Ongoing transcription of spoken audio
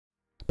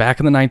Back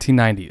in the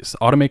 1990s,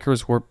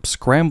 automakers were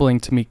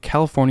scrambling to meet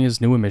California's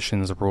new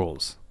emissions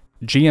rules.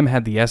 GM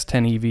had the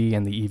S10 EV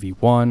and the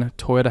EV1,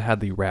 Toyota had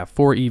the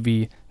RAV4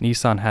 EV,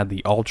 Nissan had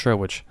the Ultra,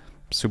 which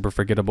super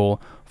forgettable,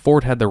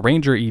 Ford had the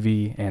Ranger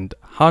EV, and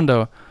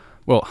Honda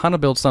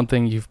built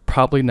something you've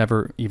probably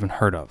never even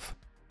heard of.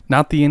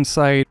 Not the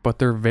Insight, but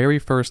their very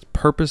first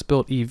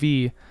purpose-built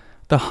EV,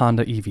 the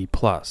Honda EV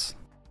Plus.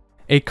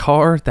 A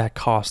car that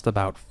cost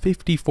about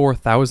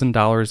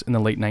 $54,000 in the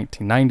late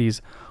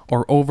 1990s,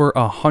 or over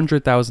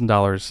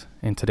 $100,000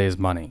 in today's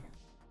money.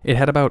 It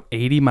had about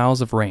 80 miles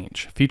of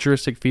range,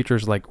 futuristic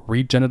features like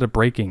regenerative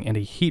braking and a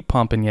heat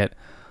pump, and yet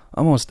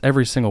almost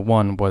every single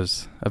one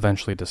was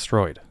eventually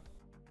destroyed.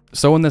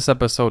 So in this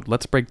episode,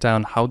 let's break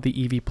down how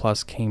the EV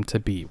Plus came to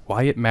be,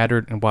 why it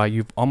mattered, and why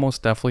you've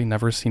almost definitely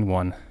never seen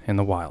one in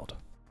the wild.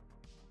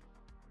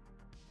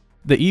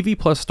 The EV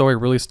Plus story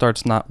really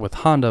starts not with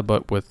Honda,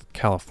 but with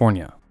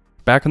California.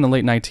 Back in the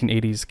late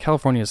 1980s,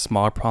 California's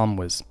smog problem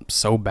was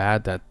so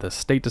bad that the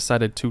state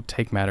decided to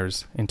take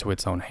matters into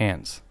its own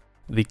hands.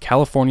 The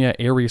California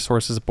Air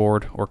Resources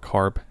Board, or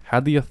CARB,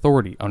 had the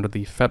authority under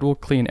the Federal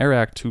Clean Air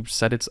Act to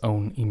set its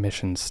own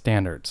emissions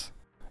standards.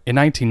 In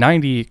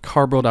 1990,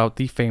 CARB rolled out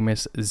the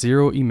famous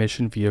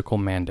zero-emission vehicle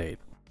mandate.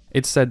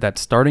 It said that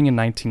starting in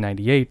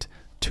 1998,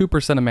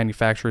 2% of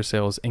manufacturer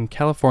sales in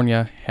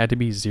California had to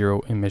be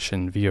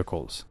zero-emission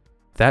vehicles.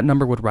 That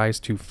number would rise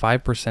to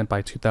 5%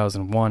 by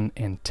 2001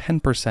 and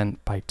 10%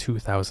 by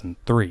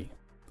 2003.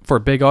 For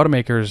big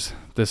automakers,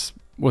 this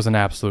was an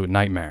absolute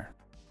nightmare.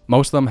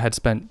 Most of them had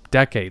spent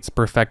decades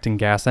perfecting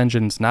gas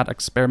engines, not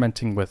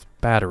experimenting with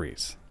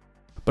batteries.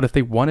 But if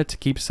they wanted to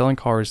keep selling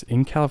cars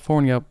in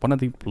California, one of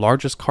the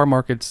largest car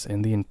markets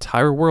in the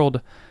entire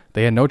world,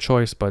 they had no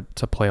choice but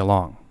to play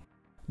along.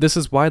 This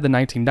is why the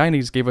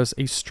 1990s gave us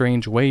a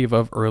strange wave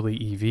of early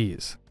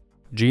EVs.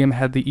 GM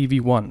had the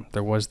EV1,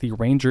 there was the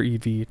Ranger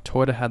EV,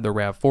 Toyota had the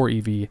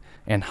RAV4 EV,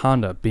 and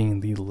Honda,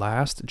 being the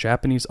last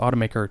Japanese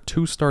automaker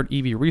to start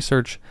EV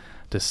research,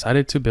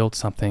 decided to build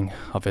something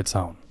of its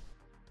own.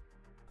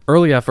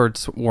 Early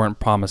efforts weren't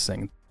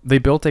promising. They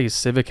built a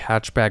Civic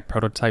hatchback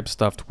prototype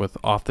stuffed with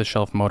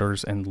off-the-shelf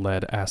motors and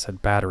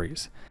lead-acid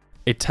batteries.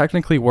 It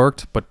technically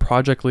worked, but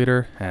project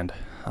leader, and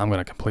I'm going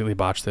to completely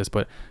botch this,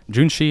 but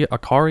Junshi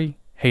Akari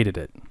hated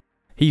it.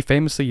 He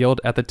famously yelled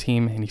at the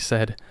team and he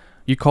said,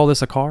 "You call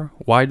this a car?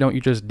 Why don't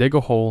you just dig a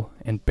hole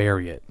and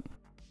bury it?"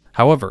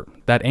 However,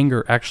 that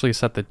anger actually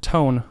set the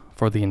tone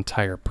for the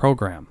entire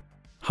program.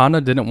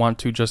 Honda didn't want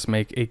to just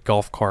make a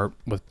golf cart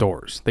with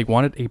doors. They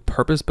wanted a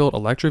purpose-built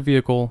electric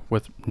vehicle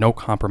with no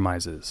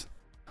compromises.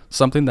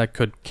 Something that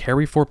could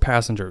carry 4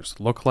 passengers,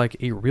 look like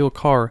a real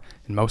car,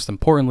 and most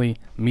importantly,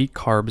 meet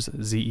CARB's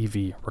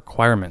ZEV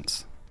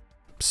requirements.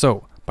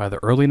 So, by the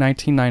early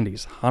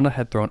 1990s, Honda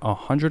had thrown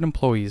 100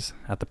 employees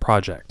at the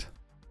project.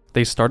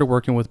 They started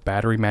working with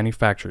battery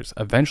manufacturers,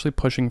 eventually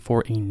pushing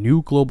for a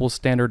new global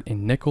standard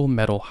in nickel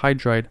metal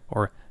hydride,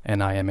 or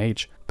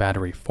NIMH,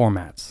 battery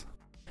formats.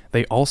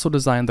 They also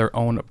designed their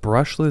own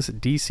brushless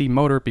DC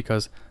motor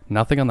because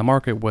nothing on the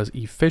market was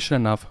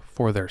efficient enough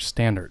for their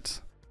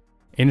standards.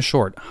 In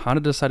short,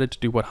 Honda decided to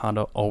do what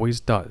Honda always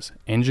does,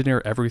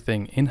 engineer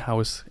everything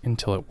in-house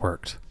until it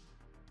worked.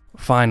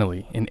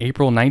 Finally, in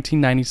April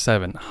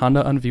 1997,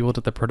 Honda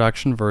unveiled the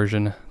production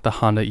version, the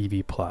Honda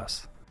EV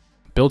Plus.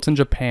 Built in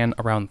Japan,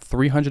 around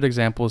 300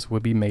 examples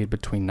would be made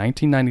between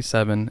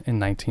 1997 and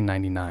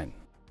 1999.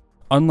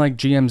 Unlike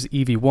GM's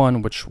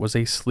EV1, which was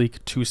a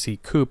sleek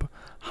 2-seat coupe,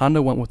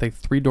 Honda went with a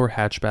 3-door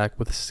hatchback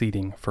with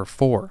seating for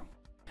 4.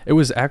 It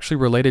was actually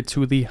related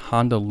to the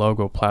Honda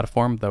logo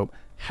platform, though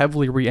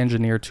heavily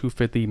re-engineered to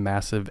fit the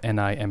massive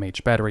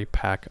NIMH battery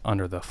pack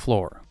under the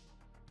floor.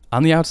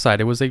 On the outside,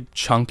 it was a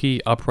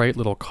chunky, upright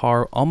little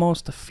car,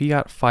 almost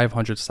Fiat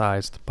 500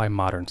 sized by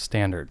modern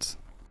standards.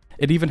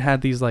 It even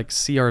had these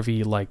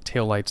CRV-like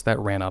taillights that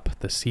ran up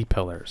the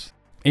C-pillars.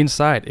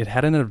 Inside, it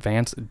had an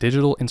advanced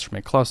digital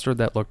instrument cluster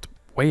that looked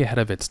way ahead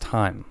of its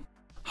time.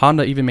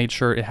 Honda even made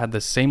sure it had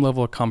the same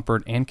level of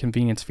comfort and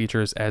convenience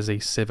features as a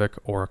Civic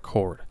or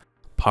Accord.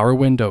 Power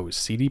windows,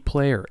 CD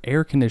player,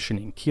 air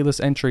conditioning, keyless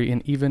entry,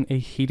 and even a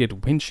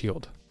heated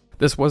windshield.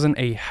 This wasn't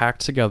a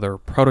hacked together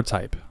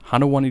prototype.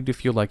 Honda wanted you to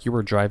feel like you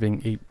were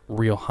driving a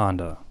real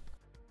Honda.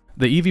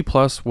 The EV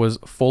Plus was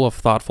full of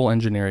thoughtful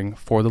engineering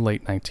for the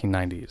late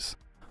 1990s.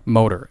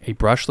 Motor, a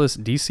brushless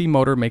DC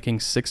motor making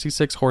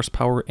 66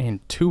 horsepower and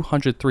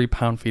 203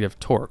 pound-feet of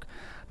torque.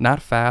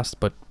 Not fast,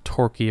 but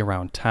torquey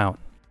around town.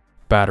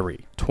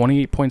 Battery,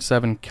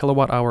 28.7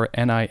 kilowatt-hour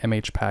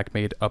NIMH pack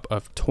made up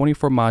of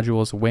 24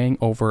 modules weighing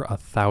over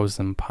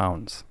 1,000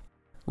 pounds.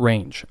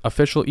 Range,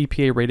 official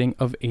EPA rating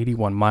of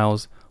 81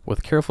 miles.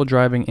 With careful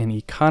driving in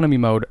economy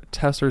mode,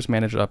 testers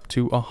managed up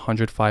to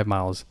 105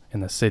 miles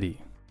in the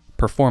city.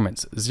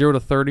 Performance, 0 to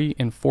 30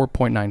 in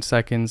 4.9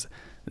 seconds,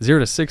 0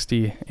 to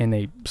 60 in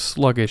a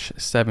sluggish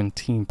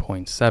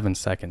 17.7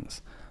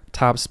 seconds.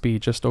 Top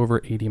speed just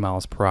over 80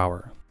 miles per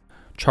hour.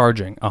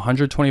 Charging,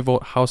 120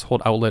 volt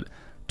household outlet,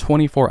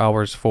 24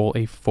 hours full,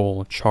 a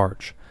full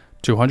charge.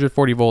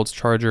 240 volts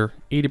charger,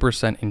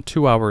 80% in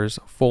 2 hours,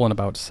 full in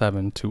about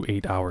 7 to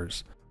 8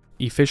 hours.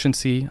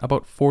 efficiency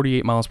about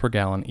 48 miles per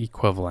gallon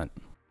equivalent.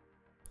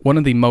 One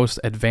of the most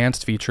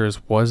advanced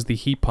features was the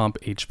heat pump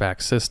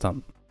HVAC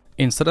system.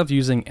 Instead of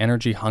using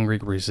energy-hungry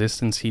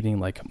resistance heating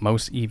like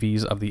most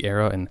EVs of the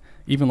era and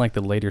even like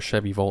the later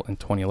Chevy Volt in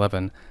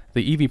 2011,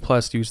 the EV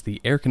Plus used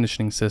the air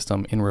conditioning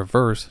system in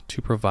reverse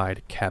to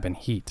provide cabin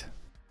heat.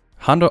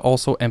 Honda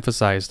also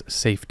emphasized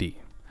safety.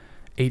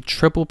 A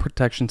triple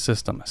protection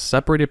system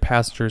separated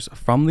passengers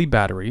from the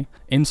battery,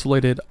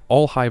 insulated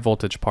all high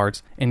voltage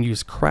parts, and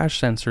used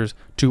crash sensors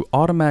to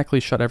automatically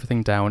shut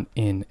everything down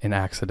in an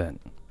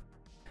accident.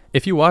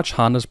 If you watch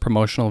Honda's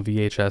promotional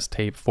VHS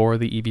tape for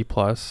the EV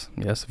Plus,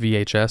 yes,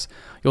 VHS,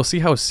 you'll see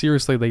how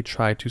seriously they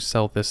tried to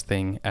sell this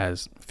thing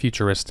as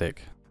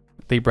futuristic.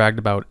 They bragged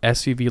about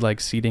SUV-like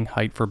seating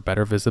height for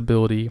better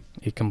visibility,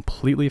 a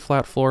completely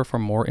flat floor for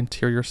more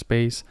interior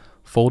space,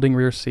 folding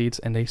rear seats,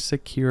 and a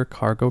secure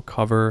cargo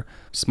cover,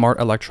 smart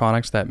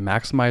electronics that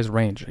maximize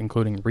range,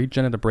 including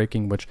regenerative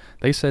braking, which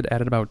they said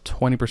added about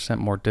 20%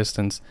 more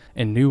distance,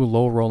 and new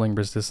low rolling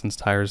resistance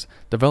tires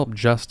developed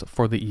just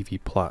for the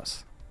EV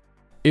Plus.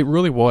 It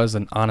really was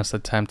an honest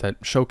attempt at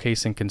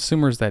showcasing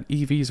consumers that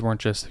EVs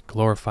weren't just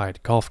glorified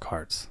golf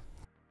carts.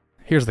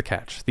 Here's the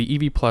catch: the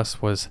EV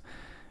Plus was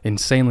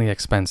insanely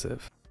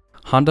expensive.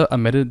 Honda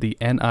admitted the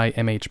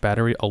NiMH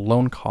battery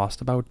alone cost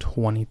about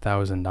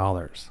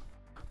 $20,000.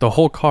 The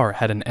whole car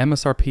had an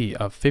MSRP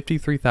of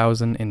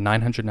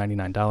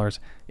 $53,999,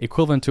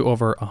 equivalent to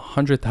over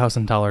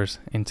 $100,000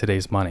 in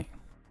today's money.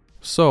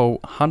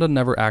 So Honda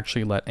never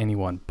actually let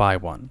anyone buy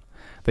one.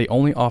 They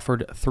only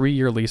offered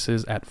 3-year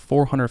leases at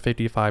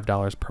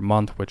 $455 per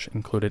month, which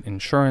included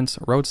insurance,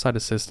 roadside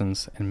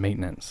assistance, and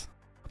maintenance.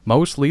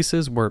 Most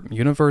leases were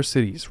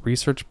universities,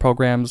 research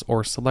programs,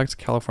 or select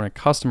California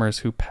customers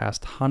who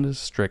passed Honda's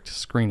strict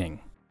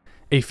screening.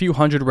 A few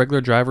hundred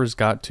regular drivers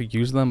got to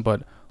use them,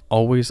 but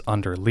always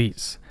under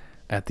lease.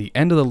 At the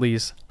end of the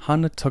lease,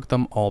 Honda took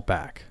them all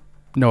back.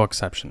 No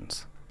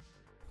exceptions.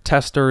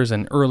 Testers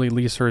and early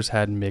leasers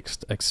had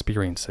mixed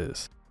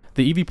experiences.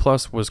 The EV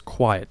Plus was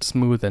quiet,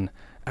 smooth, and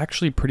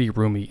actually pretty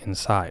roomy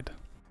inside.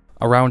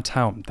 Around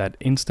town, that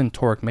instant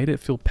torque made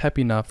it feel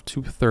peppy enough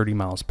to 30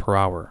 miles per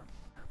hour.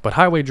 But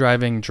highway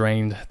driving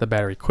drained the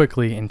battery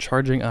quickly, and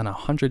charging on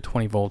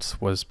 120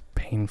 volts was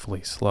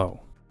painfully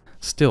slow.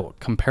 Still,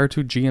 compared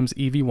to GM's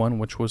EV1,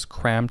 which was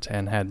cramped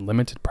and had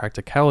limited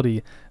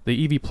practicality,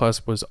 the EV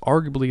Plus was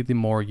arguably the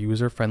more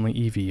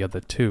user-friendly EV of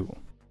the two.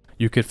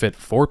 You could fit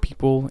 4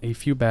 people, a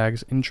few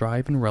bags, and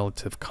drive in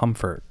relative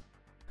comfort.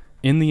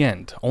 In the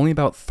end, only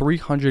about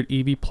 300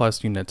 EV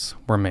Plus units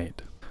were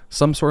made.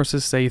 Some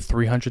sources say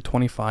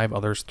 325,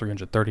 others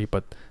 330,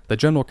 but the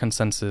general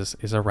consensus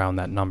is around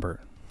that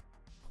number.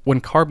 When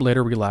CARB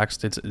later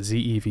relaxed its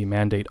ZEV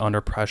mandate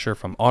under pressure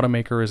from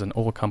automakers and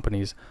oil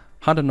companies,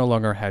 Honda no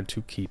longer had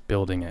to keep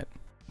building it.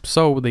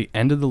 So they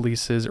ended the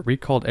leases,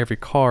 recalled every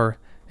car,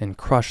 and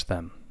crushed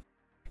them.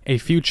 A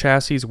few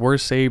chassis were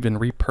saved and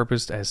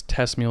repurposed as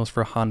test meals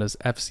for Honda's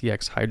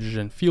FCX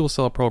hydrogen fuel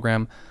cell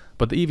program,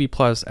 but the EV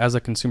Plus as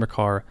a consumer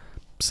car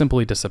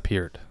simply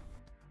disappeared.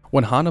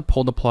 When Honda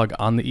pulled the plug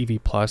on the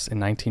EV Plus in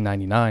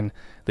 1999,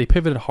 they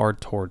pivoted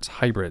hard towards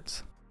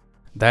hybrids.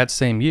 That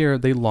same year,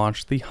 they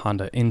launched the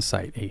Honda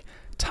Insight, a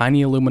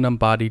tiny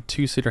aluminum-bodied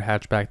 2-seater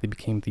hatchback that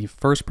became the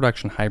first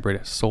production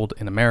hybrid sold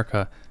in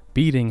America,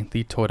 beating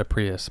the Toyota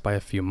Prius by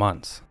a few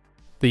months.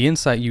 The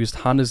Insight used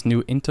Honda's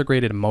new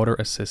integrated motor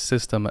assist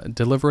system,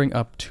 delivering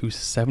up to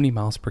 70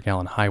 miles per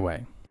gallon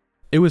highway.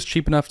 It was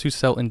cheap enough to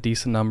sell in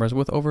decent numbers,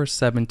 with over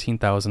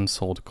 17,000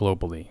 sold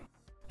globally.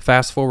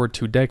 Fast forward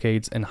 2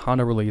 decades and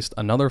Honda released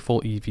another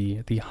full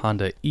EV, the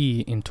Honda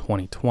E, in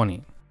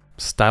 2020.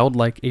 Styled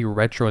like a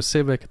retro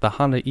Civic, the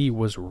Honda E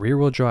was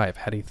rear-wheel drive,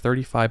 had a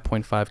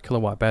 35.5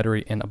 kilowatt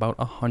battery, and about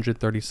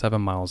 137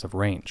 miles of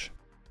range.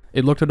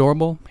 It looked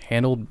adorable,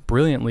 handled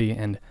brilliantly,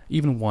 and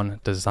even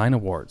won design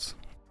awards.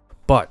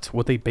 But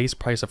with a base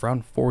price of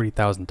around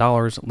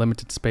 $40,000,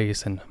 limited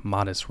space, and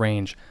modest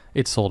range,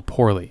 it sold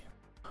poorly.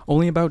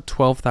 Only about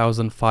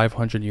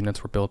 12,500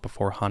 units were built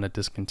before Honda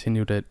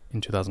discontinued it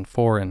in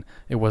 2004, and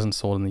it wasn't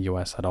sold in the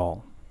US at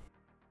all.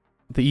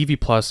 The EV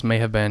Plus may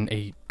have been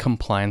a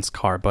compliance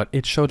car, but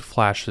it showed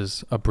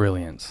flashes of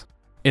brilliance.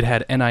 It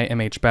had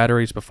NiMH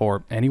batteries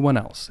before anyone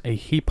else, a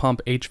heat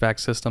pump HVAC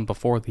system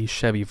before the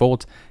Chevy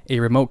Volt, a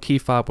remote key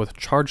fob with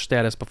charge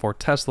status before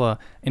Tesla,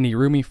 and a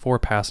roomy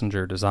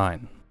 4-passenger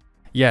design.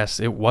 Yes,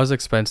 it was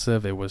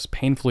expensive, it was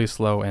painfully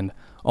slow, and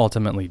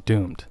ultimately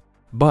doomed.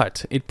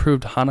 But it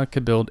proved Honda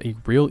could build a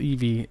real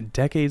EV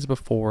decades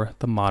before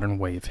the modern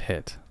wave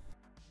hit.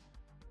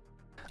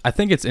 I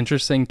think it's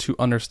interesting to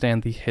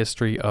understand the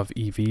history of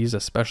EVs,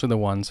 especially the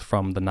ones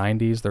from the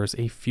 90s. There's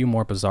a few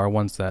more bizarre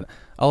ones that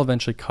I'll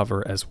eventually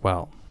cover as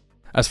well.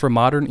 As for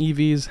modern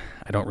EVs,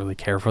 I don't really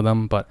care for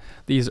them, but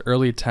these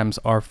early attempts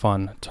are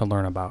fun to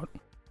learn about.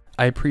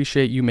 I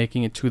appreciate you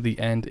making it to the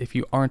end. If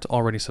you aren't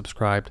already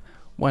subscribed,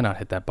 why not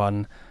hit that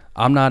button?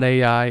 I'm not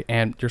AI,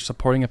 and you're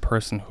supporting a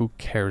person who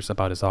cares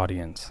about his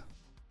audience.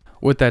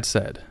 With that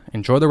said,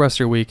 enjoy the rest of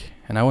your week,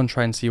 and I will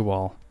try and see you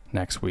all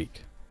next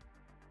week.